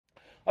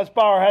Let's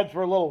bow our heads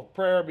for a little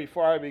prayer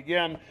before I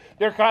begin.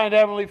 Dear kind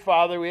Heavenly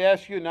Father, we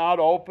ask you now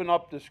to open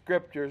up the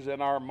Scriptures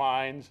in our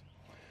minds,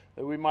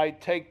 that we might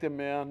take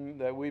them in,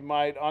 that we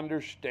might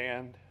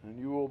understand, and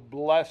you will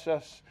bless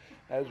us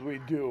as we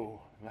do.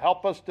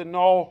 Help us to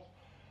know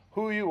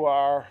who you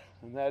are,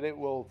 and that it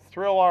will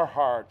thrill our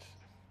hearts,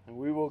 and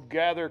we will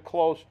gather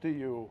close to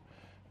you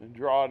and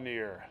draw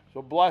near.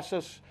 So bless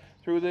us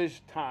through this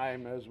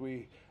time as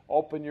we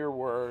open your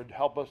word.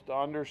 Help us to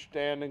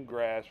understand and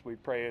grasp. We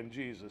pray in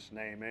Jesus'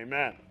 name.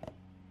 Amen.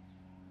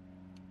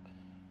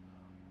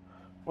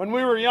 When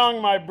we were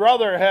young, my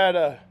brother had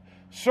a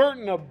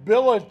certain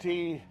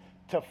ability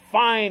to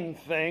find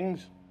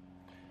things.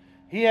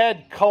 He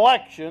had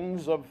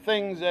collections of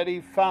things that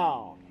he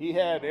found. He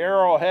had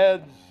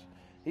arrowheads,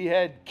 he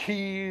had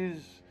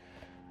keys,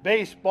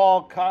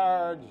 baseball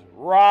cards,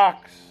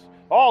 rocks,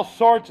 all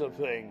sorts of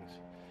things.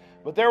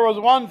 But there was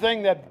one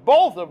thing that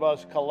both of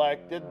us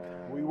collected.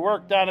 We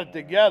worked on it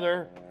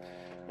together,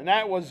 and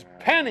that was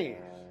pennies.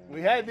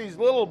 We had these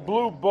little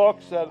blue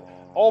books that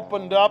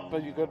opened up,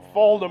 and you could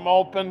fold them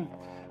open,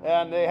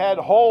 and they had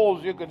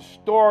holes you could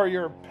store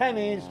your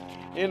pennies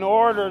in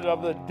order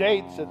of the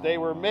dates that they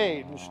were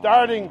made. And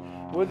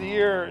starting with the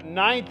year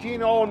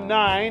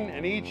 1909,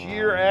 and each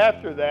year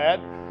after that,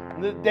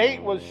 the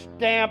date was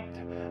stamped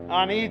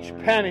on each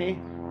penny,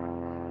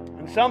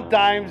 and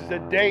sometimes the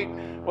date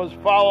was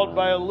followed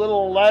by a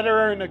little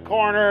letter in the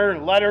corner,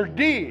 letter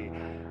D.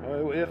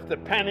 If the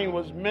penny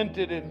was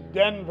minted in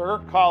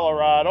Denver,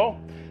 Colorado.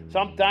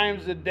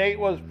 Sometimes the date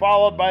was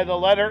followed by the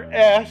letter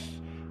S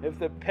if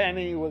the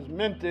penny was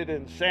minted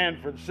in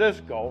San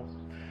Francisco.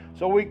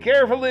 So we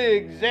carefully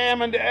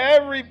examined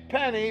every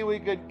penny we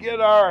could get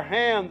our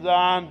hands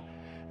on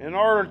in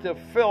order to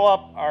fill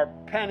up our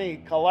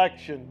penny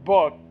collection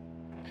book.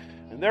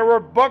 And there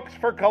were books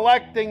for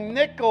collecting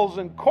nickels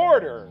and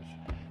quarters.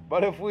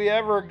 But if we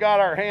ever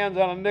got our hands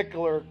on a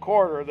nickel or a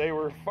quarter, they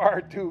were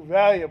far too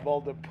valuable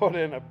to put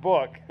in a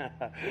book.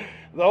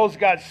 Those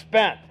got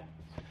spent.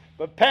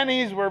 But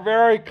pennies were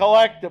very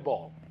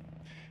collectible.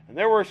 And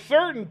there were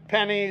certain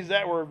pennies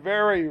that were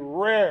very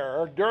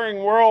rare.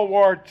 During World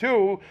War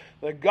II,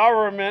 the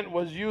government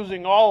was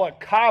using all the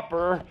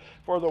copper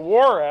for the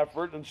war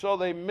effort, and so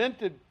they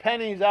minted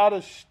pennies out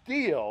of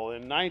steel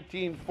in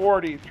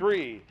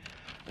 1943.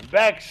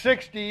 Back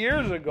 60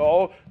 years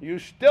ago, you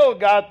still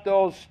got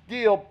those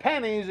steel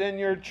pennies in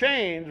your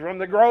change from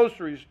the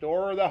grocery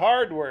store or the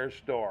hardware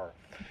store.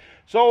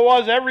 So it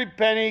was every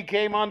penny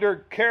came under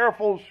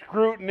careful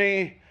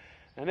scrutiny,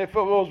 and if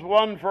it was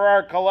one for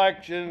our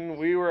collection,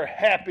 we were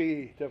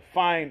happy to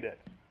find it.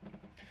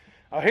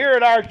 Now, here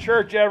at our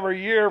church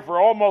every year for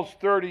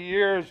almost 30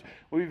 years,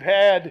 we've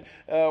had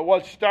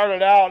what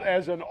started out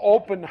as an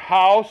open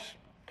house,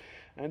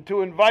 and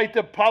to invite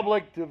the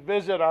public to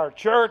visit our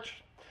church.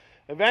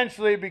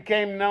 Eventually it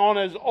became known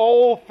as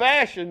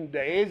Old-Fashioned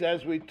Days,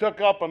 as we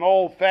took up an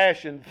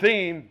old-fashioned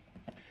theme.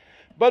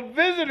 But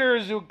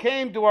visitors who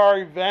came to our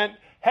event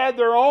had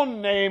their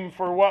own name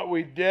for what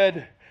we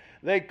did.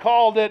 They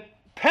called it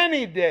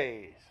Penny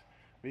Days,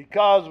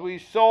 because we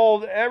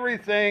sold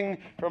everything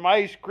from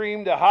ice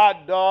cream to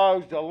hot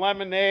dogs to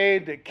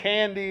lemonade to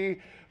candy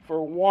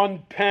for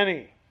 1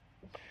 penny.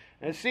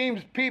 And it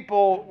seems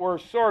people were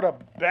sort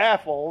of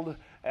baffled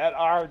at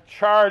our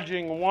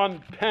charging 1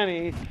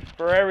 penny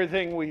for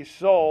everything we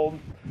sold.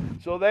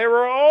 So they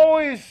were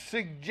always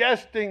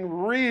suggesting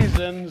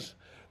reasons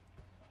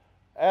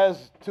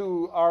as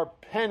to our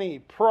penny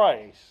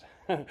price.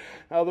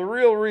 Now, the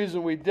real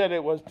reason we did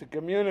it was to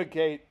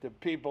communicate to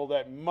people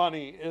that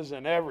money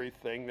isn't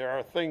everything. There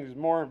are things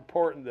more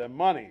important than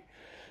money.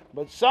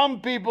 But some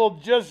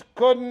people just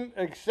couldn't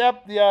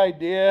accept the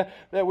idea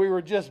that we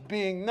were just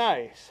being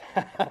nice.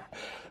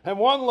 And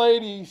one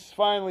lady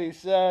finally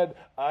said,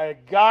 "I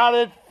got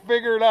it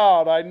figured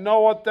out. I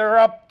know what they're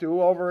up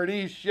to over at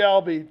East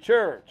Shelby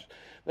Church.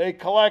 They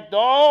collect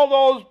all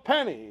those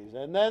pennies,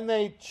 and then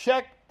they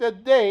check the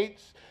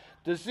dates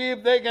to see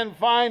if they can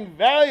find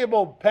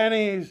valuable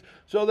pennies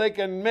so they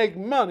can make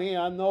money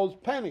on those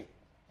pennies."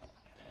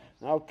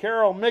 Now,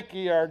 Carol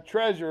Mickey, our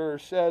treasurer,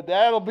 said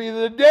that'll be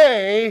the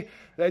day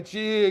that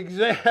she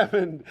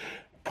examined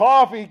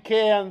coffee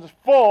cans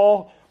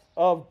full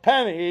of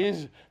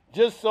pennies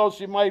just so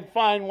she might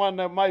find one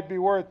that might be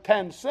worth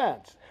 10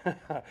 cents.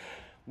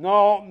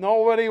 No,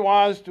 nobody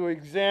wants to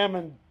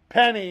examine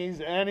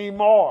pennies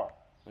anymore.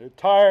 They're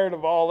tired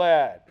of all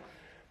that.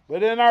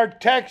 But in our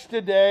text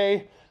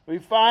today, we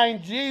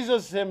find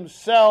Jesus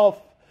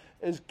himself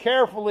is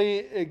carefully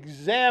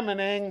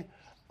examining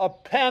a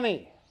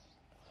penny.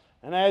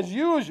 And as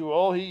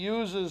usual, he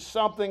uses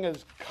something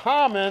as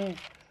common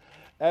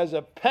as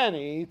a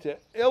penny to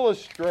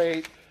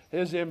illustrate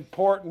his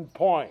important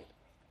point.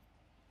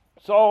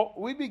 So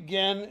we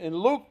begin in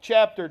Luke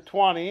chapter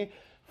 20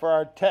 for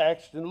our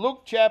text. In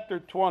Luke chapter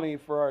 20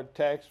 for our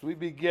text, we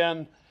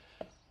begin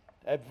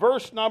at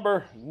verse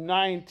number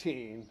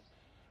 19.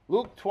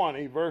 Luke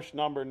 20, verse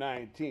number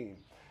 19.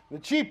 The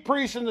chief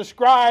priests and the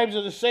scribes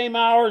at the same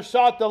hour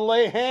sought to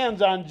lay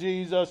hands on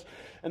Jesus,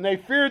 And they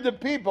feared the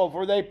people,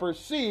 for they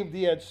perceived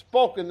he had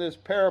spoken this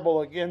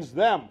parable against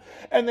them.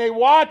 And they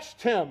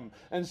watched him,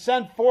 and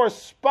sent forth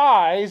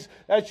spies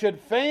that should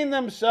feign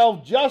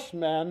themselves just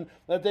men,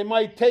 that they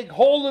might take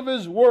hold of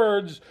his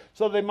words,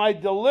 so they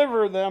might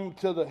deliver them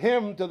to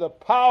him to the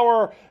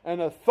power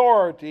and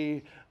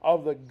authority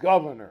of the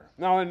governor.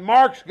 Now in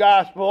Mark's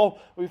gospel,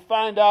 we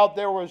find out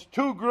there was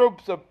two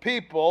groups of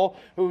people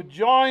who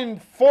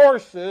joined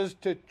forces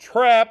to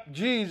trap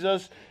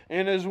Jesus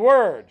in his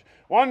words.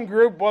 One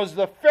group was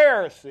the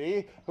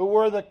Pharisee, who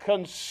were the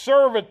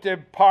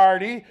conservative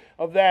party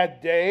of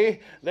that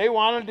day. They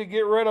wanted to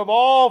get rid of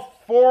all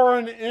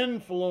foreign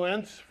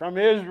influence from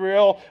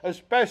Israel,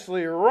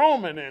 especially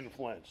Roman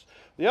influence.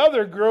 The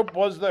other group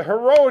was the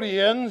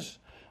Herodians,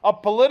 a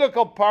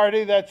political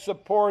party that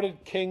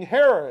supported King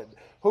Herod,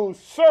 who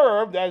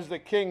served as the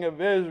king of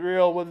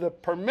Israel with the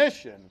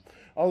permission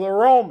of the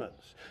Romans.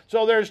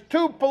 So there's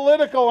two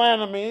political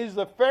enemies,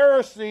 the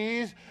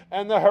Pharisees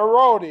and the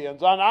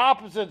Herodians, on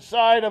opposite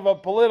side of a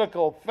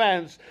political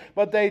fence,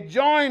 but they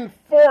joined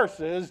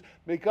forces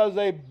because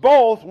they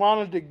both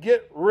wanted to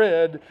get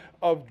rid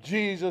of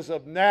Jesus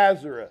of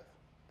Nazareth.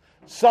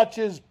 Such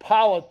is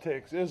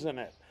politics, isn't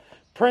it?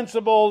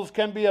 Principles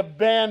can be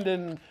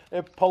abandoned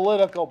if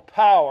political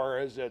power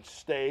is at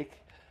stake.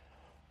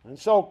 And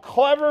so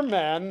clever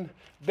men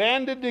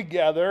banded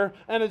together,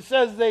 and it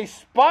says they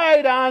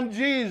spied on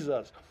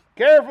Jesus,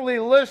 carefully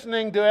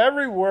listening to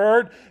every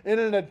word in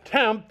an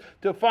attempt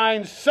to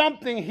find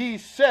something he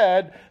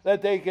said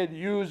that they could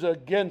use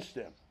against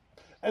him.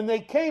 And they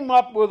came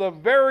up with a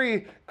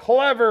very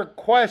clever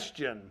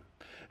question.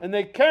 And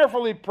they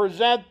carefully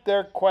present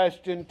their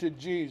question to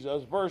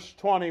Jesus, verse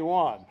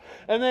 21.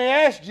 And they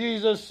asked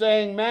Jesus,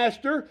 saying,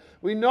 Master,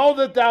 we know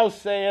that thou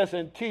sayest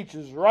and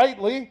teachest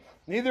rightly,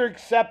 neither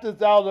acceptest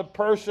thou the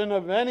person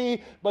of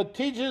any, but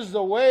teachest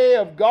the way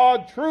of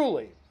God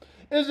truly.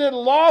 Is it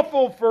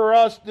lawful for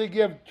us to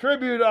give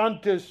tribute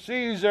unto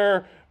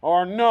Caesar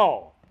or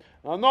no?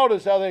 Now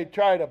notice how they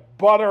try to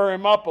butter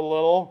him up a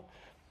little.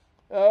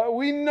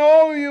 We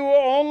know you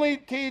only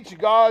teach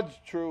God's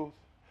truth.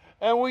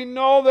 And we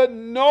know that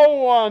no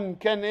one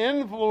can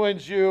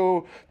influence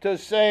you to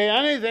say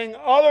anything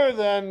other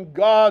than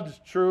God's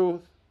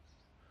truth.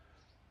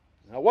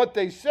 Now, what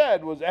they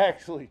said was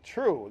actually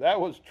true. That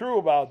was true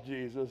about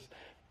Jesus.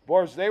 Of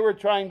course, they were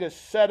trying to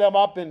set him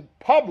up in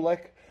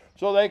public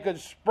so they could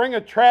spring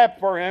a trap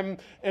for him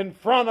in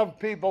front of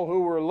people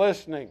who were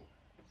listening.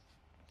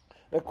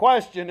 The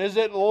question, is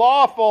it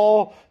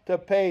lawful to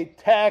pay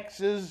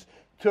taxes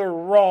to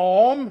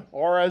Rome,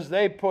 or as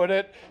they put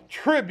it,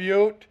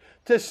 tribute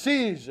to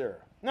Caesar?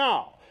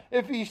 Now,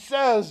 if he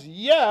says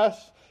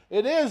yes,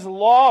 it is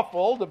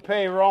lawful to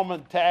pay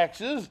Roman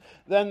taxes,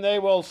 then they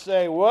will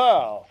say,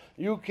 well,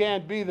 you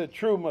can't be the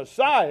true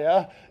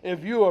Messiah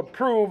if you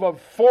approve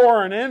of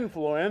foreign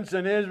influence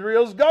in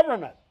Israel's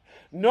government.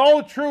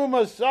 No true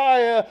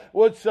Messiah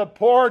would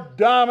support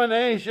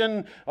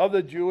domination of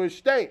the Jewish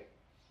state.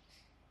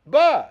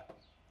 But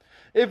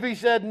if he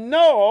said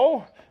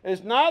no,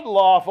 it's not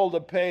lawful to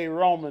pay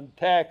Roman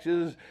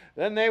taxes,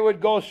 then they would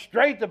go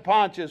straight to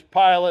Pontius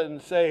Pilate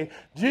and say,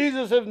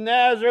 Jesus of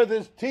Nazareth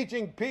is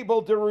teaching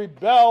people to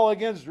rebel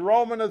against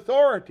Roman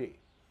authority.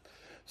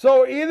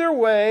 So either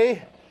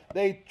way,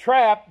 they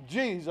trapped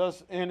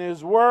Jesus in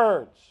his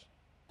words.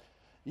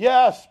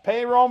 Yes,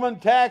 pay Roman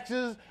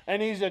taxes,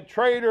 and he's a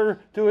traitor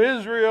to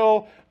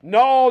Israel.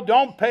 No,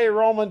 don't pay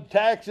Roman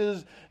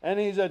taxes, and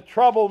he's a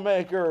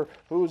troublemaker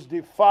who's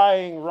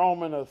defying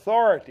Roman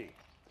authority.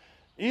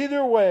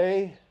 Either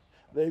way,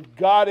 they've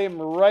got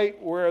him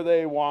right where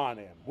they want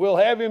him. We'll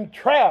have him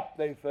trapped,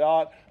 they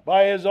thought,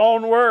 by his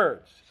own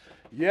words.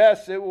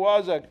 Yes, it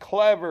was a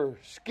clever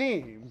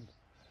scheme,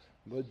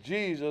 but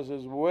Jesus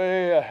is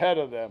way ahead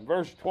of them.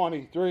 Verse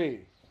 23.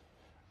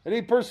 And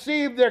he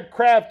perceived their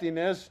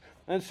craftiness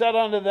and said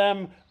unto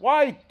them,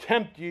 Why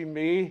tempt ye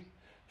me?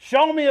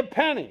 Show me a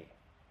penny.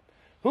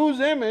 Whose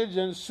image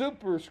and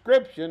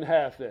superscription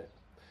hath it?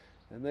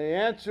 And they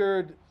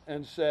answered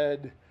and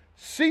said,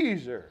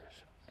 Caesar's.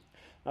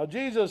 Now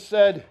Jesus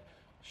said,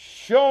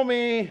 show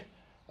me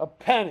a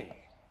penny.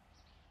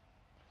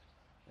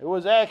 It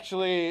was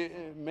actually,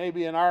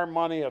 maybe in our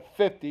money, a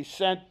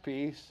 50-cent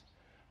piece,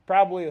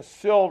 probably a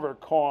silver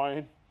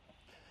coin.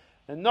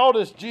 And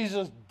notice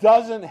Jesus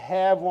doesn't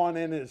have one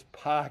in his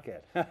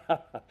pocket.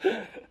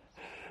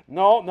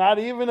 No, not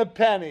even a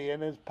penny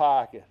in his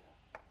pocket.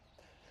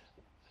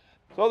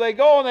 So they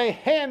go and they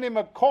hand him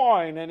a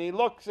coin, and he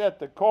looks at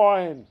the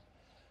coin,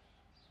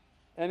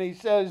 and he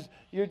says,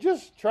 you're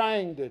just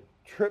trying to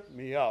trip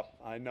me up,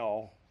 I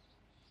know.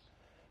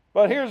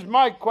 But here's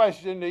my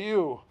question to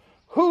you.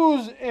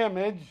 Whose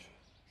image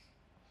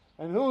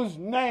and whose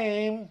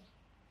name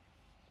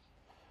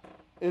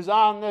is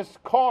on this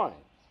coin?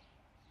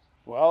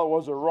 Well, it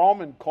was a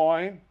Roman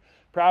coin,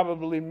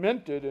 probably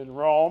minted in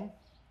Rome.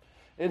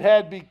 It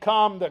had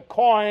become the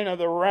coin of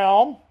the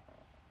realm.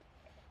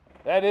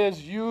 That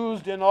is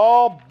used in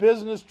all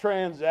business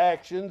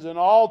transactions and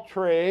all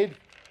trade.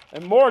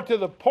 And more to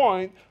the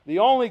point, the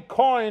only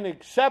coin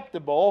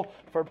acceptable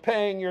for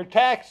paying your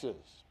taxes.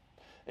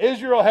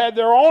 Israel had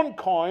their own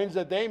coins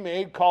that they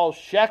made called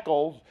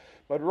shekels,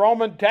 but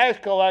Roman tax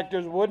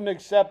collectors wouldn't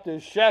accept a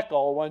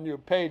shekel when you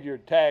paid your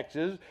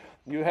taxes.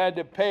 You had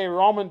to pay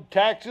Roman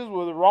taxes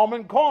with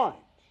Roman coins.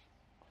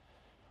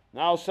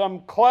 Now,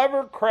 some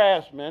clever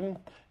craftsmen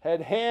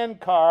had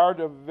hand-carved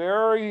a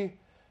very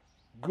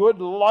good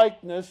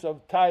likeness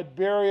of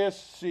Tiberius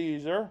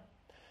Caesar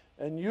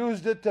and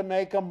used it to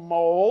make a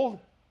mold.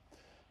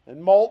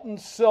 And molten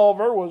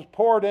silver was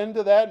poured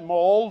into that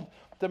mold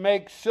to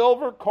make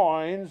silver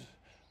coins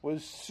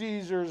with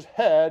Caesar's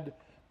head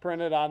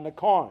printed on the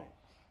coin.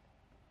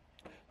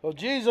 So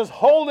Jesus,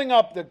 holding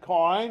up the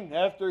coin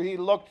after he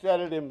looks at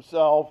it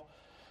himself,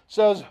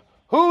 says,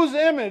 "Whose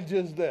image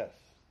is this?"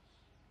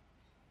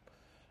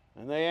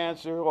 And they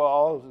answer,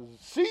 "Well,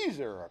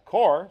 Caesar, of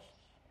course."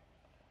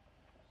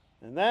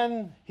 And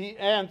then he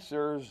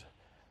answers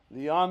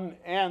the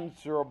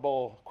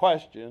unanswerable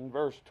question,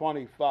 verse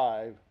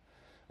 25.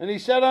 And he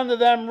said unto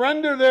them,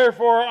 "Render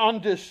therefore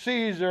unto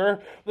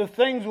Caesar the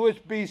things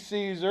which be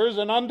Caesar's,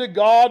 and unto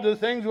God the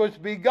things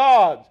which be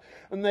God's."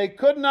 And they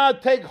could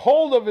not take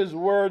hold of his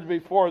words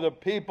before the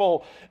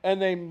people,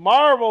 and they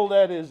marveled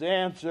at his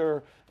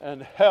answer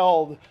and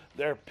held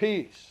their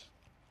peace.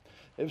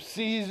 If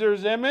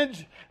Caesar's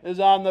image is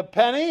on the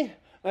penny,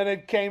 and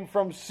it came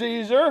from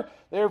Caesar,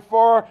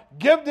 therefore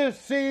give to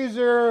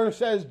Caesar,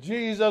 says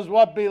Jesus,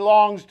 what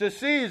belongs to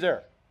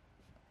Caesar.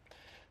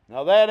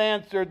 Now that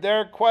answered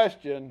their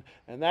question,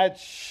 and that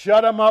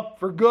shut him up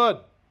for good.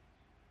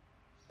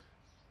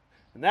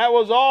 And that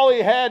was all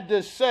he had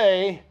to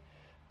say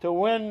to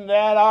win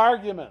that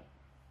argument.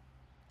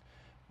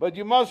 But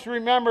you must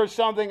remember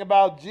something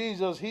about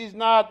Jesus. He's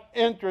not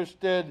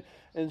interested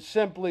in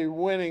simply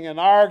winning an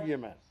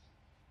argument.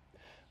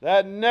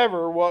 That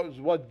never was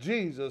what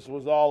Jesus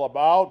was all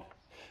about.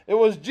 It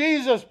was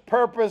Jesus'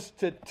 purpose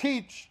to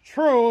teach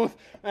truth,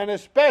 and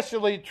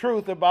especially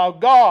truth about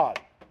God.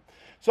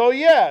 So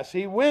yes,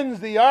 he wins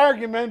the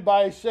argument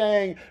by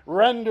saying,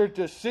 "Render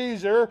to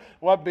Caesar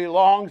what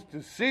belongs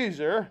to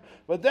Caesar,"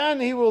 but then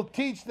he will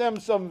teach them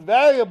some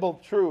valuable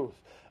truth.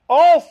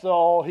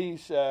 Also, he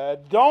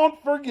said,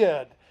 don't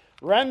forget,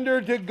 render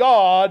to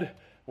God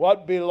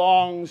what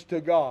belongs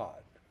to God.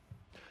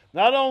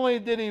 Not only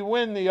did he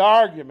win the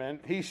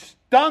argument, he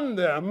stunned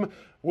them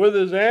with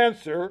his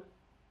answer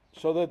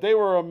so that they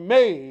were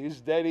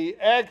amazed that he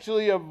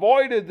actually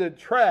avoided the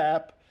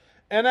trap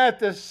and at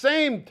the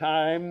same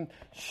time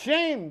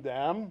shamed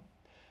them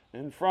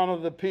in front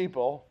of the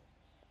people.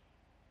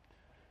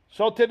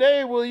 So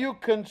today, will you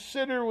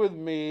consider with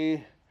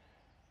me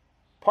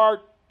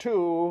part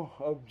 2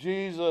 of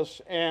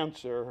Jesus'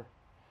 answer?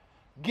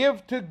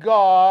 Give to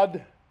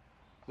God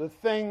the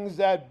things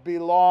that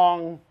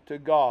belong to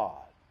God.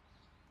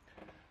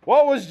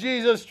 What was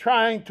Jesus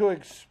trying to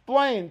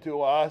explain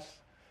to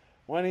us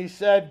when he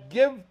said,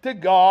 give to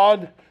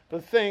God the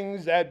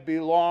things that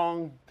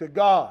belong to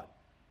God?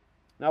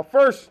 Now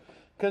first,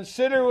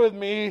 consider with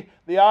me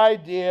the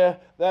idea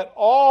that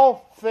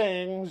all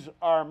things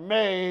are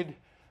made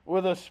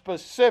with a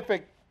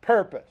specific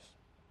purpose.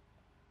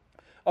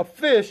 A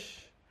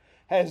fish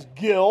has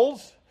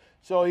gills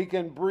so he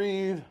can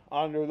breathe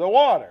under the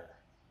water.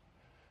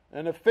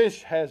 And a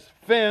fish has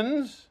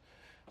fins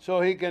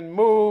so he can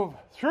move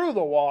through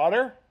the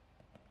water.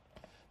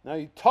 Now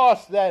you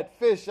toss that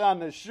fish on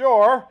the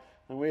shore,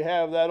 and we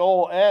have that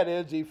old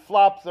adage, he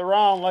flops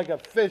around like a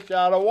fish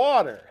out of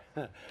water.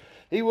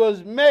 He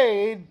was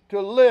made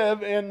to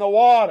live in the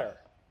water.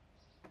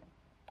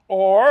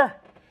 Or,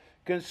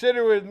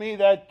 consider with me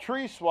that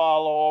tree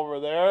swallow over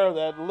there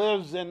that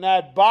lives in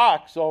that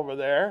box over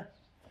there.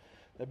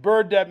 The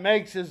bird that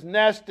makes his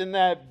nest in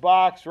that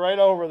box right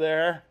over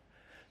there.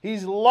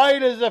 He's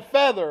light as a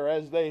feather,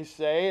 as they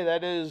say.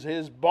 That is,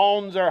 his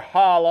bones are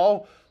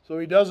hollow, so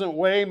he doesn't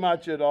weigh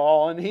much at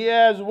all. And he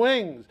has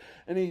wings,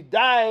 and he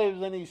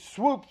dives and he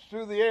swoops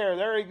through the air.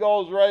 There he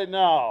goes right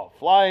now,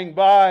 flying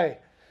by.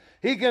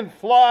 He can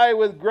fly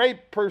with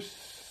great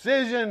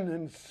precision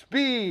and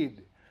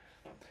speed.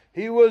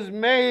 He was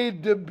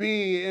made to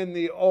be in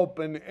the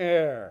open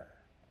air.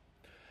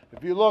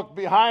 If you look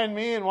behind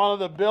me in one of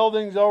the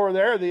buildings over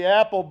there, the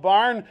apple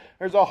barn,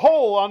 there's a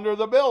hole under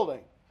the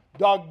building,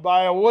 dug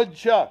by a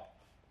woodchuck.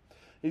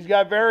 He's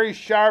got very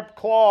sharp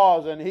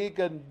claws, and he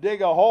can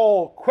dig a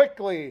hole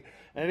quickly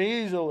and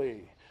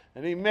easily.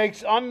 And he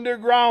makes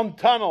underground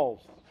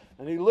tunnels,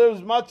 and he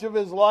lives much of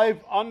his life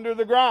under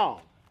the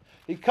ground.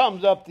 He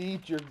comes up to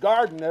eat your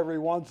garden every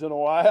once in a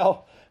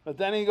while, but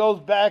then he goes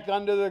back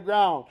under the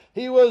ground.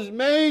 He was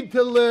made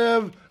to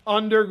live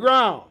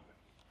underground.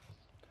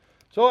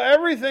 So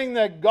everything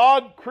that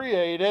God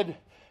created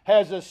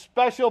has a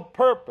special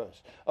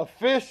purpose. A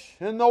fish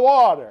in the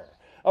water,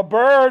 a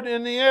bird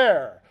in the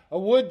air, a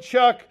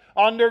woodchuck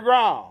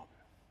underground.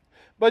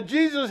 But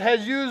Jesus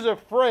has used a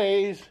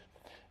phrase,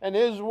 and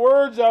his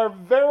words are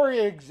very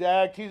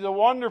exact. He's a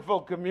wonderful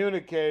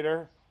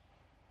communicator.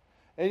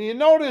 And you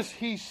notice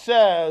he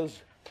says,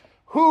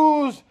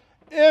 whose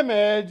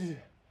image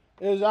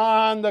is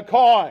on the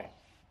coin?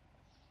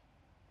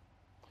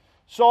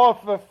 So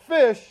if a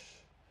fish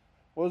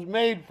was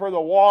made for the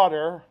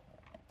water,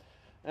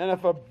 And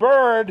if a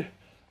bird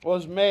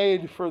was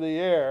made for the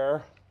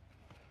air,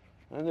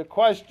 and the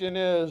question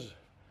is,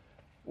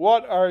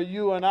 what are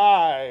you and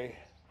I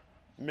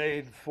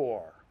made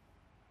for?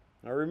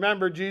 Now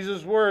remember,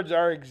 Jesus' words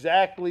are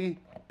exactly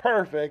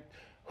perfect.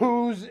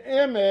 Whose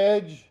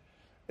image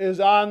is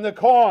on the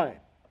coin?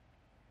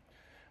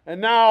 And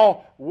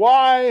now,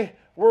 why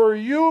were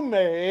you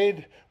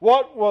made?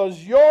 What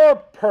was your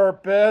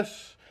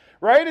purpose?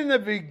 Right in the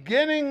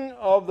beginning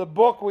of the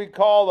book we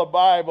call the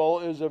Bible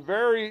is a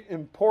very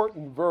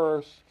important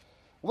verse.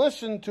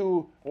 Listen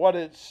to what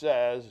it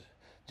says.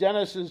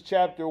 Genesis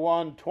chapter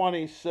 1,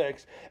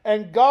 26.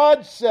 And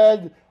God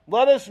said,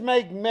 let us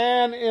make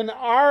man in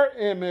our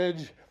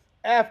image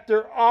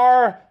after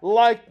our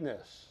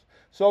likeness.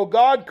 So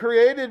God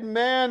created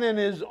man in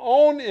his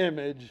own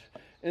image.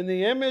 In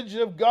the image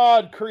of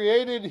God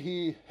created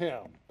he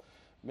him.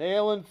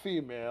 Male and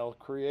female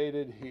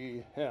created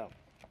he him.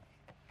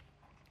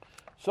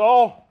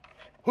 So,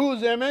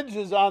 whose image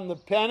is on the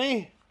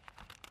penny?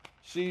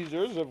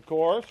 Caesar's, of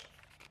course.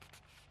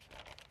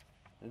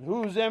 And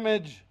whose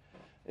image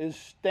is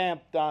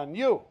stamped on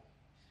you?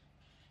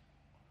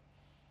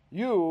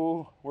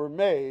 You were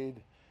made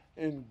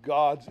in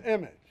God's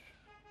image.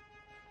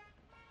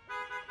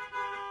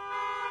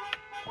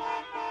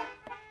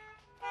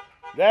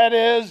 That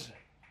is,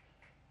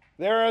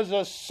 there is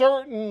a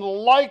certain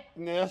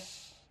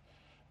likeness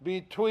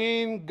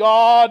between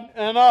God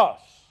and us.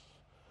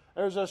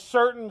 There's a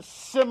certain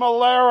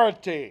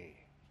similarity.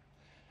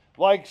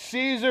 Like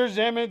Caesar's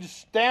image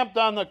stamped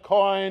on the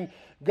coin,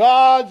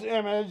 God's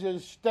image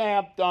is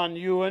stamped on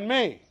you and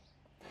me.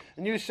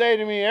 And you say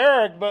to me,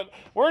 Eric, but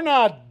we're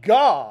not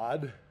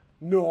God.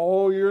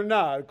 No, you're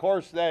not. Of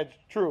course, that's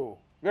true.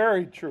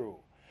 Very true.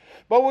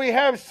 But we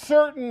have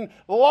certain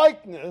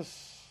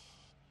likeness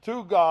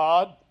to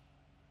God.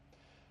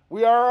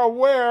 We are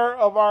aware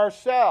of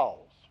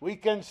ourselves. We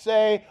can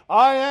say,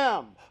 I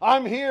am.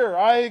 I'm here.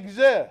 I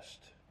exist.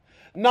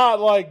 Not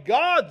like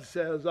God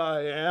says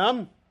I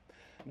am.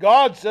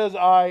 God says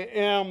I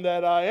am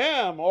that I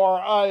am,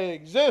 or I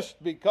exist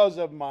because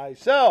of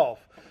myself.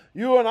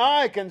 You and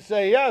I can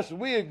say, yes,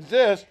 we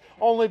exist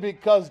only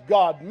because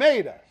God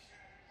made us.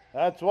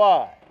 That's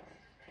why.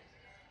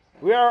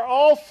 We are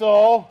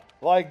also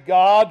like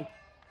God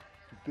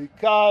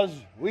because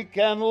we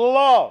can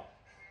love.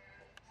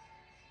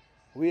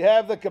 We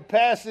have the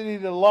capacity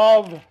to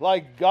love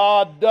like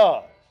God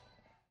does.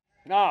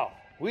 Now,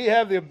 we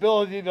have the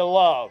ability to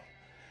love.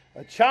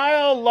 A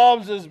child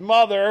loves his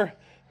mother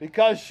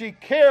because she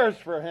cares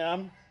for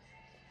him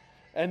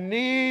and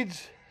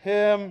needs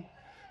him.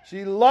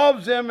 She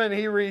loves him and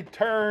he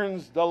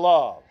returns the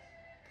love.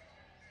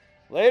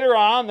 Later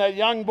on, that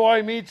young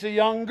boy meets a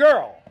young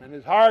girl and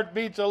his heart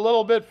beats a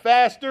little bit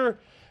faster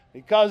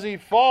because he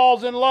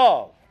falls in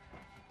love.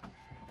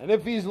 And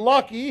if he's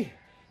lucky,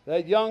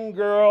 that young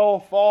girl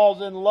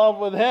falls in love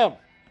with him.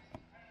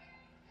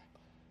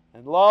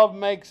 And love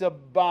makes a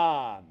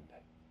bond.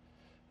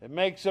 It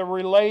makes a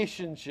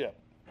relationship.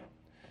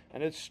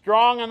 And it's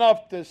strong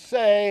enough to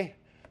say,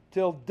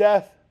 till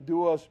death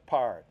do us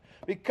part.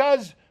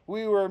 Because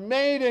we were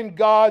made in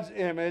God's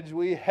image,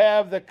 we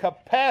have the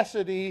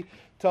capacity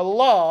to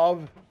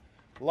love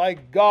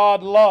like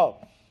God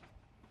loves.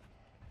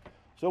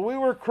 So we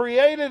were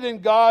created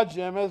in God's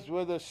image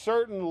with a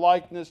certain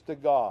likeness to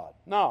God.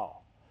 Now,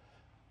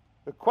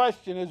 the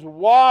question is,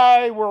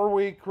 why were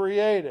we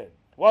created?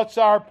 What's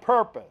our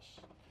purpose?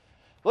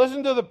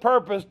 Listen to the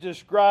purpose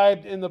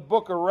described in the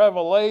book of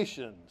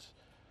Revelations.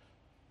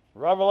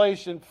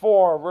 Revelation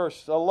 4,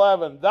 verse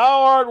 11.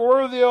 Thou art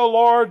worthy, O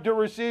Lord, to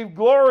receive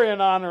glory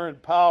and honor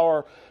and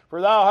power, for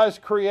thou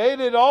hast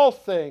created all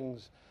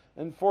things,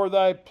 and for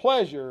thy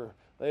pleasure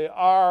they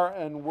are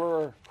and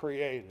were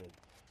created.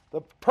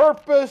 The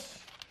purpose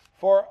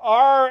for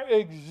our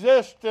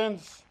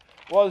existence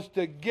was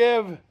to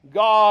give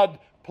God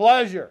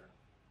pleasure.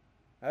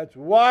 That's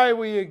why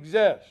we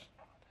exist.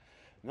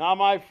 Now,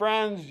 my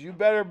friends, you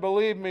better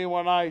believe me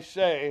when I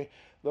say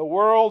the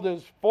world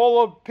is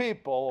full of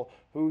people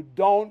who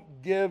don't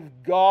give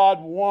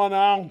God 1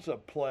 ounce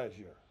of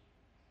pleasure.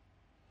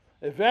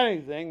 If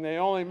anything, they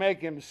only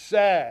make him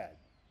sad.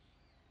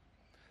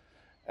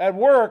 At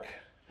work,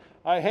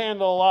 I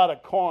handle a lot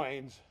of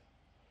coins.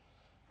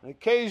 And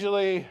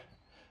occasionally,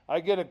 I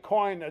get a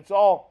coin that's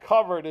all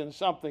covered in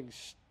something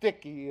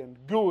sticky and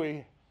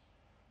gooey.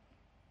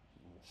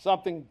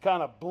 Something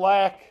kind of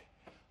black,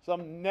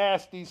 some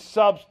nasty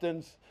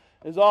substance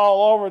is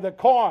all over the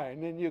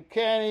coin, and you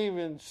can't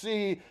even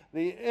see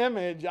the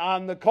image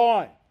on the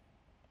coin.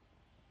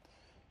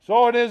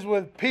 So it is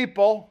with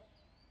people.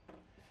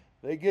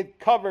 They get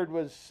covered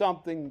with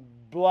something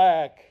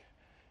black,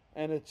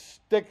 and it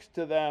sticks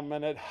to them,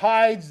 and it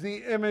hides the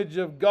image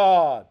of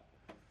God.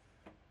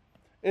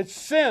 It's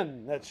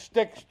sin that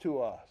sticks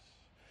to us.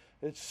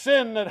 It's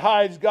sin that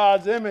hides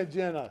God's image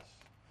in us.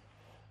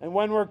 And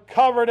when we're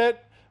covered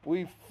it,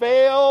 we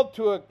fail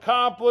to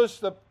accomplish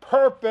the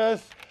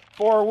purpose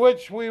for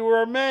which we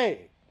were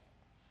made.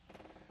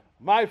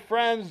 My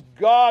friends,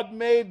 God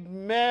made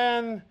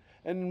men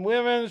and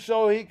women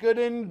so he could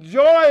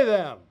enjoy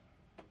them.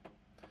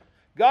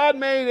 God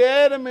made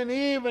Adam and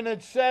Eve, and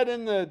it said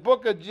in the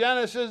book of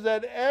Genesis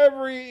that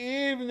every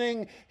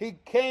evening He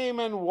came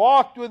and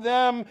walked with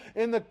them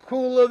in the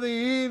cool of the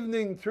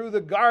evening through the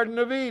Garden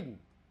of Eden.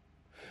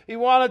 He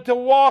wanted to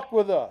walk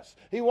with us.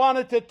 He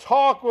wanted to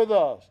talk with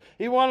us.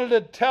 He wanted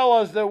to tell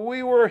us that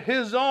we were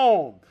His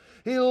own.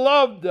 He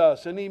loved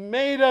us, and He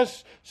made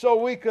us so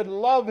we could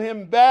love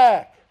Him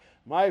back.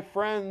 My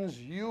friends,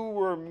 you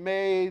were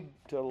made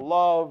to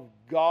love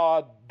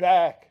God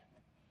back.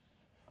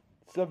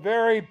 It's the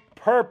very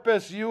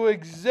purpose you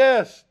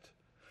exist.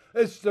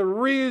 It's the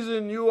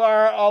reason you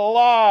are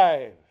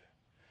alive.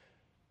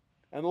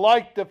 And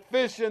like the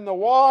fish in the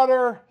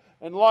water,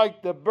 and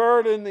like the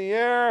bird in the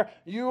air,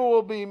 you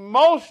will be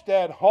most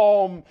at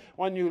home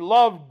when you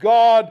love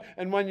God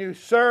and when you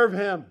serve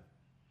Him.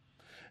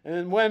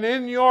 And when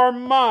in your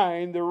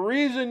mind the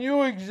reason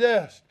you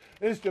exist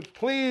is to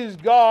please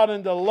God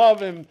and to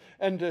love Him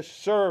and to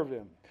serve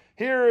Him.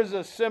 Here is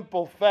a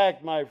simple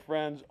fact, my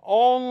friends.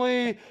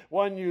 Only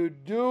when you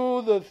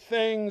do the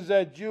things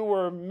that you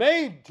were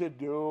made to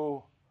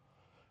do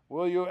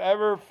will you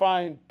ever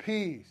find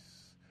peace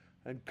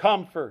and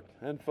comfort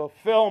and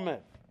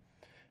fulfillment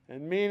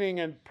and meaning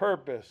and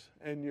purpose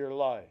in your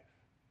life.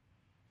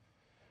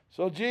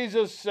 So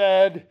Jesus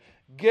said,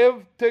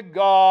 give to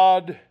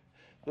God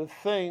the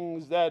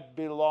things that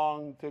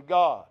belong to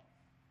God.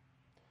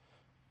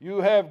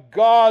 You have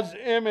God's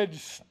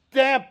image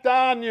stamped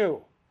on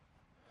you.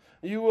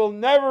 You will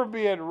never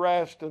be at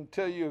rest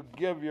until you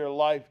give your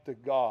life to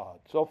God.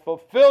 So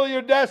fulfill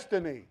your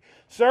destiny.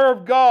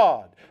 Serve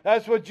God.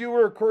 That's what you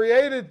were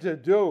created to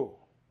do.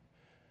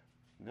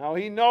 Now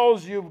He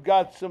knows you've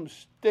got some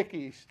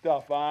sticky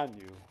stuff on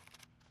you.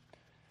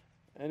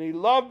 And He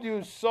loved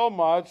you so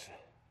much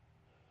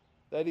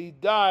that He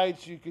died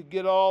so you could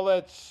get all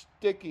that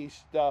sticky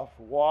stuff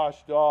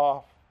washed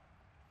off.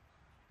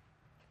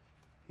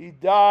 He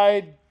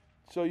died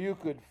so you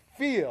could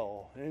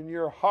feel in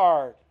your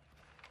heart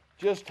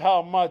just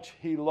how much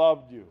He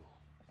loved you.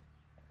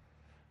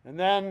 And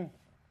then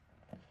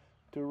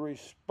to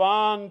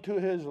respond to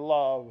His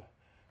love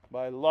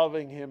by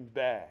loving Him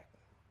back.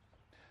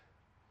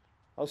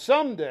 Now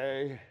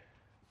someday,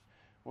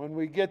 when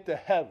we get to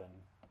heaven,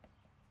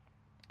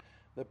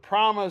 the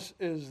promise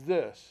is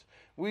this: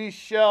 we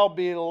shall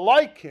be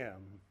like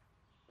Him,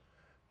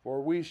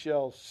 for we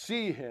shall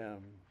see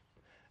Him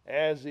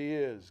as He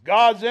is.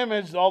 God's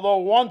image, although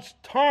once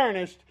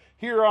tarnished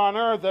here on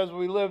earth as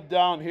we live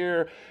down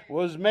here,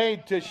 was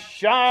made to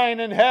shine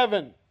in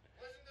heaven.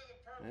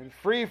 And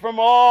free from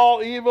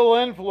all evil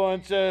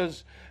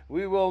influences,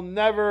 we will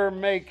never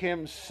make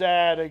Him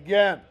sad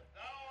again.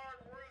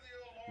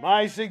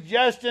 My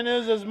suggestion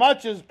is, as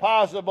much as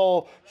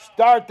possible,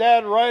 start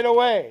that right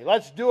away.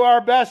 Let's do our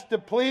best to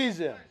please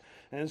Him.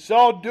 And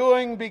so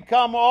doing,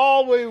 become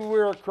all we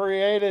were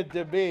created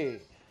to be.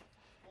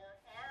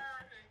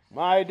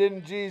 My,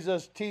 didn't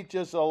Jesus teach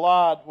us a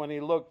lot when He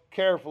looked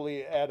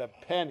carefully at a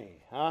penny,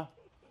 huh?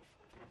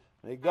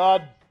 May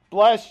God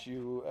bless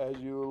you as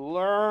you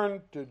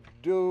learn to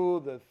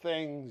do the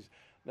things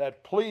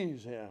that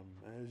please Him,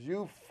 as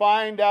you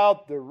find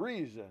out the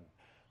reason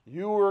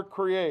you were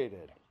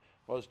created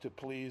was to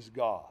please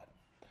God.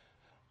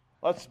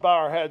 Let's bow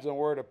our heads in a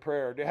word of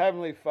prayer. Dear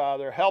Heavenly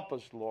Father, help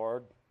us,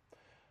 Lord.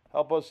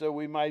 Help us that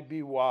we might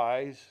be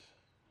wise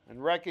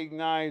and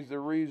recognize the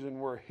reason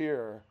we're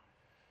here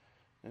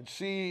and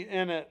see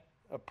in it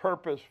a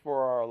purpose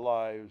for our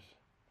lives.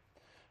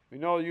 We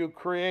know You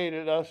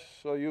created us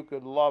so You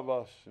could love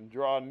us and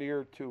draw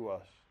near to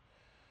us.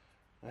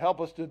 And help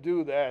us to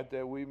do that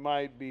we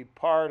might be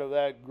part of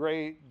that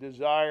great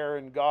desire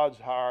in God's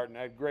heart and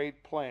that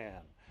great plan,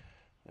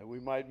 that we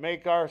might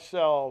make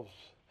ourselves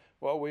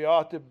what we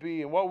ought to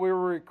be and what we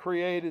were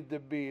created to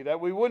be, that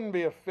we wouldn't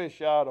be a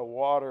fish out of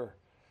water,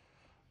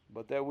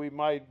 but that we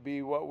might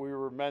be what we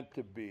were meant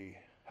to be.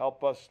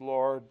 Help us,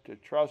 Lord, to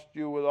trust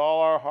You with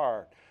all our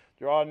heart.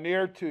 Draw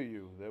near to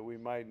You that we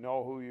might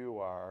know who You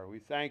are. We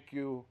thank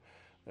You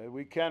that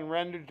we can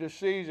render to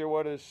Caesar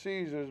what is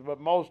Caesar's, but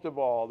most of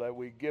all that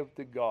we give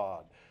to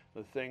God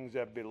the things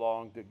that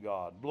belong to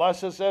God.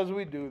 Bless us as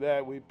we do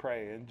that, we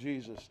pray. In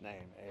Jesus'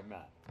 name,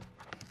 amen.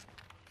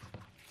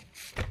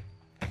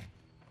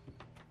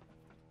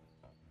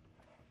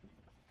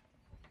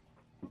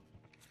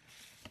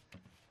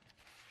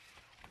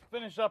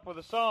 Finish up with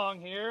a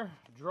song here,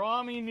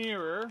 Draw Me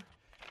Nearer.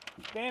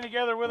 Stand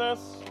together with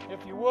us,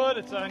 if you would.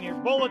 It's on your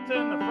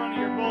bulletin, the front of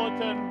your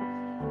bulletin.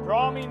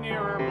 Draw me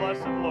nearer,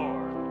 blessed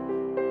Lord.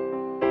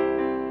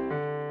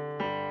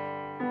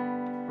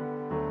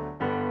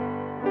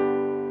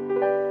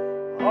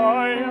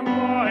 I am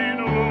thine,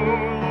 O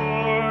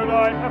Lord,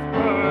 I have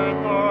heard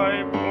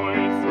Thy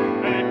voice,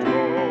 and it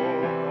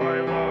told Thy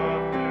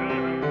love to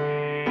me.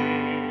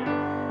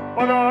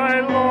 But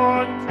I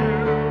long to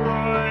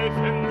rise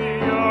in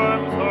the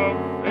arms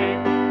of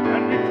faith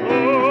and be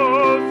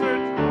closer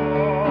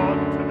drawn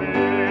to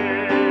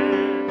Thee.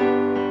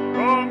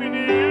 Draw me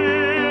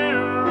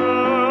nearer,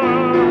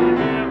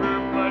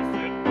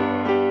 blessed Lord,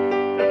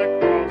 to the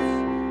cross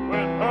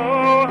where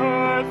Thou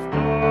hast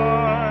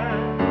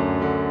died.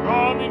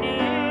 Draw me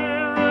nearer.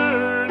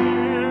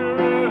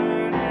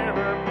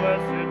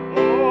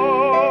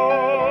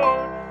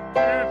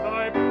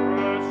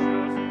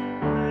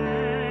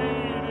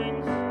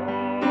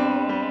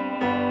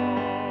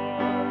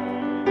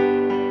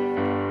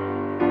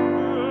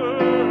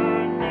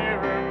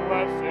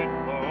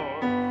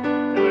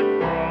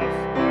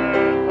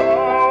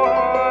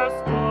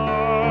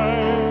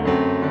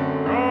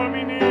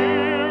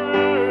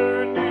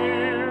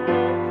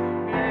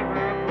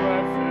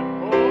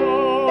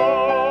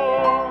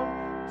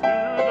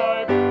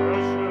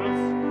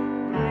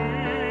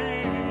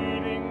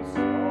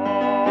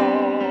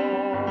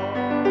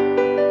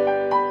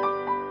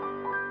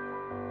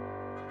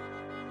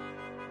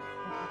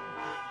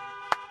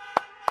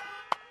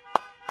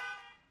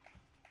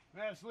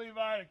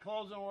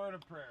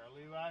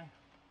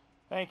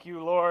 Thank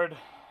you, Lord,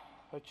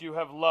 that you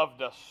have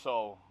loved us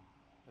so,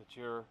 that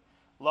your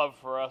love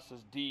for us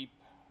is deep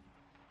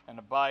and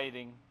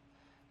abiding,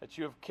 that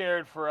you have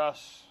cared for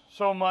us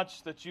so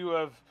much that you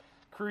have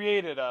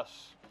created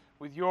us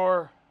with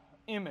your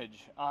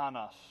image on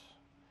us.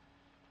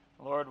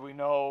 Lord, we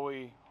know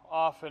we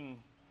often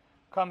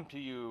come to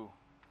you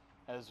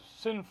as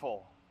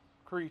sinful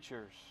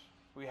creatures.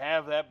 We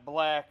have that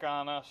black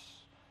on us,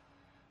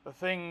 the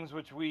things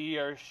which we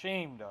are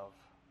ashamed of.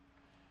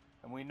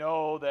 And we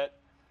know that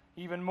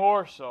even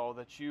more so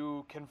that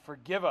you can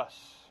forgive us,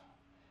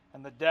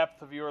 and the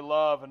depth of your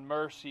love and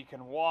mercy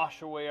can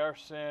wash away our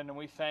sin, and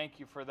we thank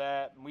you for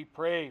that, and we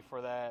pray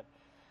for that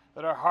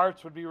our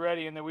hearts would be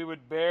ready and that we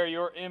would bear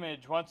your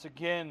image once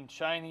again,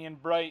 shining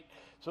and bright,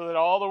 so that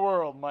all the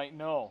world might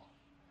know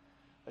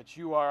that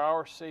you are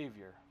our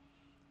Savior.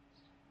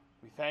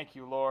 We thank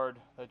you, Lord,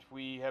 that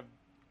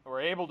we're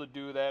able to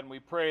do that, and we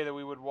pray that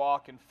we would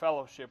walk in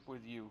fellowship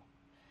with you.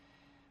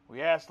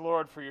 We ask,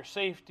 Lord, for your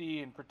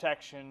safety and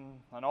protection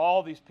on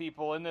all these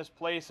people in this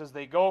place as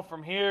they go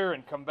from here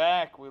and come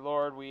back.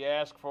 Lord, we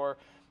ask for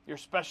your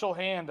special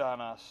hand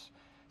on us,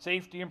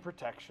 safety and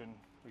protection.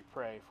 We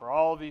pray for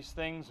all of these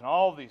things and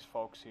all of these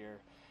folks here.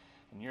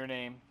 In your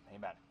name,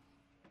 amen.